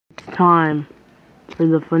time for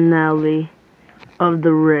the finale of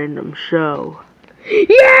the random show.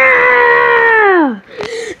 Yeah!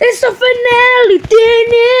 It's the finale, dang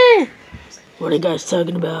it! What are you guys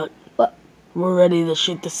talking about? What? We're ready to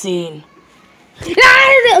shoot the scene.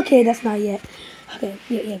 Okay, that's not yet. Okay,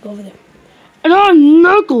 yeah, go over there. And on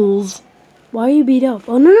Knuckles! Why are you beat up?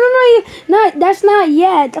 Oh, no, that's not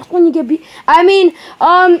yet. That's when you get beat. I mean,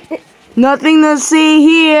 Nothing to see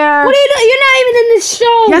here! what are you doing? You're not even in this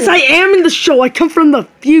show! Yes, I am in the show. I come from the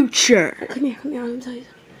future. Come here, let me tell you something.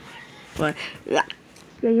 What? Yeah,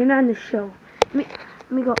 you're not in the show. Let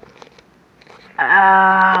me go.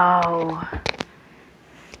 Ow.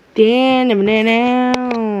 Damn.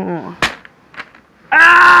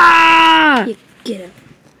 Ah! Yeah, get up.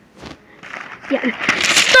 Yeah.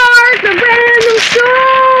 Start the random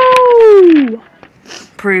show!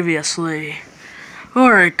 Previously.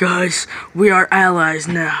 Alright, guys. We are allies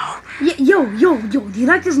now. Yeah, yo, do you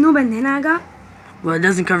like this new banana I got? Well, it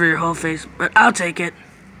doesn't cover your whole face, but I'll take it.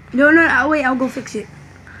 No, wait, I'll go fix it.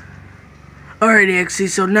 Alright,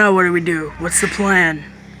 EXE, so now what do we do? What's the plan?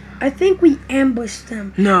 I think we ambushed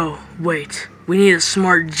them. No, wait. We need a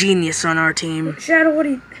smart genius on our team. Shadow, what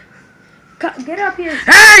are you... Get up here.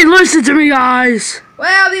 Hey, listen to me, guys! Well,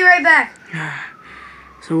 I'll be right back.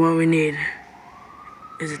 So what we need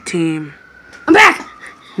is a team. I'm back!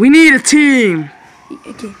 We need a team!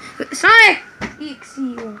 Okay. Sonic!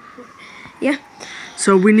 Yeah?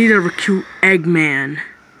 So we need to recruit Eggman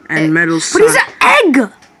and Metal But Sonic. he's an egg!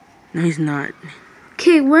 No, he's not.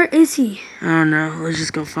 Okay, where is he? I don't know. Let's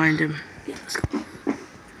just go find him. Yeah, let's go.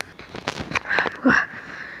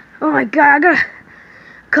 Oh my god,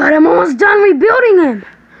 God, I'm almost done rebuilding him!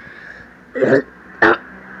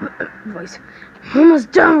 Voice. I'm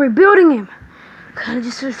almost done rebuilding him. God,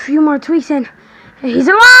 just a few more tweaks and he's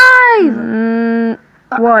alive!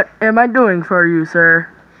 What am I doing for you, sir?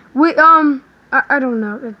 Wait, I don't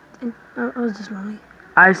know. I was just wrong.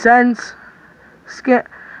 I sense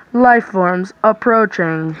life forms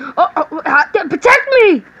approaching. Protect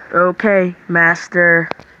me! Okay, master.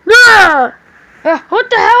 Ah! What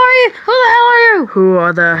the hell are you? Who the hell are you?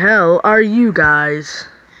 Who the hell are you guys?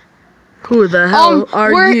 Who the hell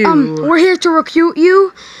are you? We're here to recruit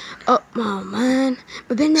you. Oh man.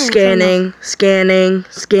 But then Scanning.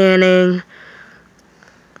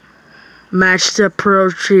 Match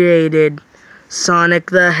appropriated. Sonic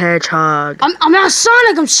the Hedgehog. I'm not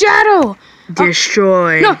Sonic, I'm Shadow.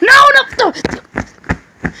 Destroy. No. Hey,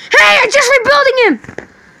 I'm just rebuilding him.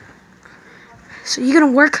 So you're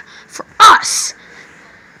gonna work for us.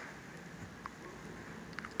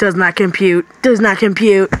 Does not compute. Now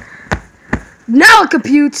it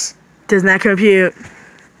computes. Does not compute.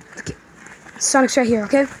 Okay. Sonic's right here,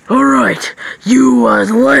 okay? Alright, you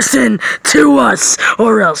listen to us,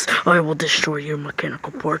 or else I will destroy your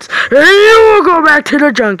mechanical parts, and you will go back to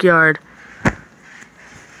the junkyard.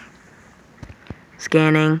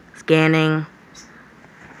 Scanning.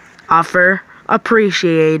 Offer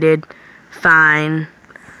appreciated. Fine.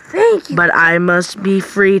 Thank you. But I must be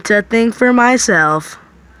free to think for myself.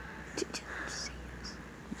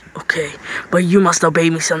 Okay, but you must obey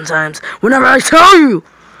me sometimes. Whenever I tell you,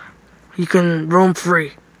 you can roam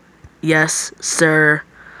free. Yes, sir.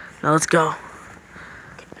 Now let's go.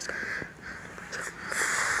 Okay, let's go.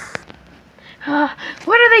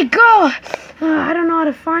 Where do they go? I don't know how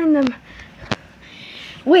to find them.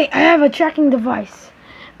 Wait, I have a tracking device.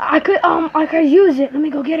 I could use it. Let me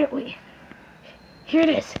go get it. Wait. Here it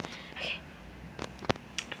is. Okay.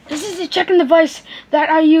 This is the tracking device that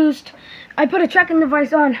I used. I put a tracking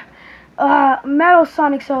device on Metal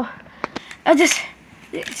Sonic, so I just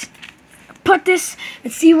put this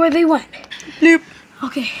and see where they went. Nope.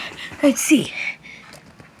 Okay, let's see.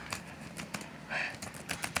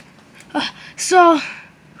 So,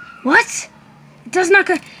 what? It does not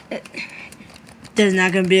compute.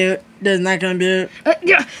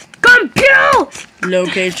 Yeah, compute!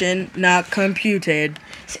 Location not computed.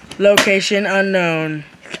 Location unknown.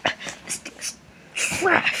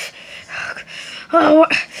 Trash. Oh, I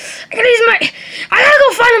gotta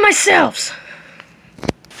go find it myself.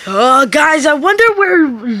 Guys, I wonder where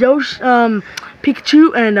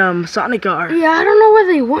Pikachu and Sonic are. Yeah, I don't know where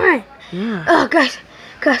they went. Yeah. Guys,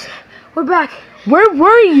 we're back. Where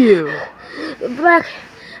were you?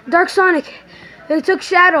 Dark Sonic. They took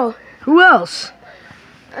Shadow. Who else?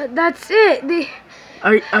 That's it.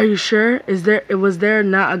 Are you sure? Was there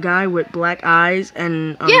not a guy with black eyes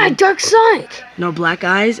and yeah, Dark Sonic. No, black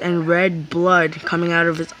eyes and red blood coming out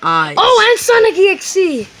of his eyes. Oh, and Sonic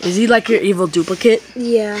EXE. Is he like your evil duplicate?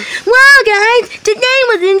 Yeah. Well, guys, today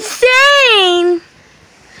was insane.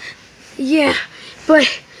 Yeah, but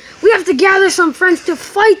We have to gather some friends to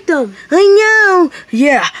fight them. I know.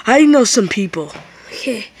 Yeah, I know some people.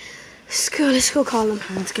 Okay, let's go call them.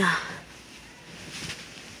 Let's go.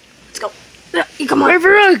 Let's go. You come on. Wait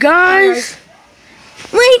for us, guys.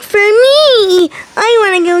 Wait for me. I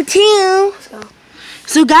want to go too. Let's go.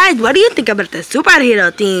 So, guys, what do you think about the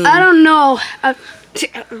superhero thing? I don't know.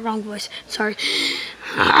 Wrong voice. Sorry.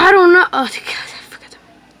 I don't know. Oh, God, I forgot.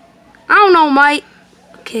 I don't know, Mike.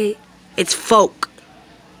 Okay. It's folk.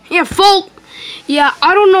 Yeah, folk. Yeah,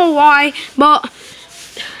 I don't know why, but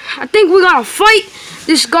I think we gotta fight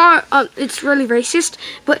this guy. It's really racist,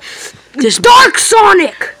 but This Dark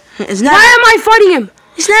Sonic. It's not. Why am I fighting him?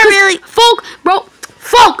 It's not really. Folk, bro.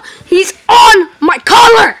 Folk. He's on my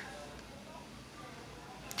collar.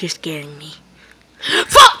 You're scaring me.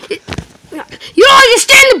 Folk. You don't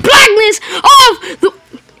understand the blackness of the.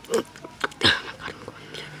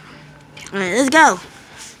 All right, let's go.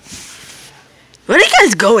 Where are you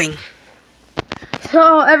guys going?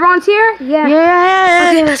 So everyone's here? Yeah. Yeah.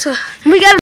 Okay, let's go. We gotta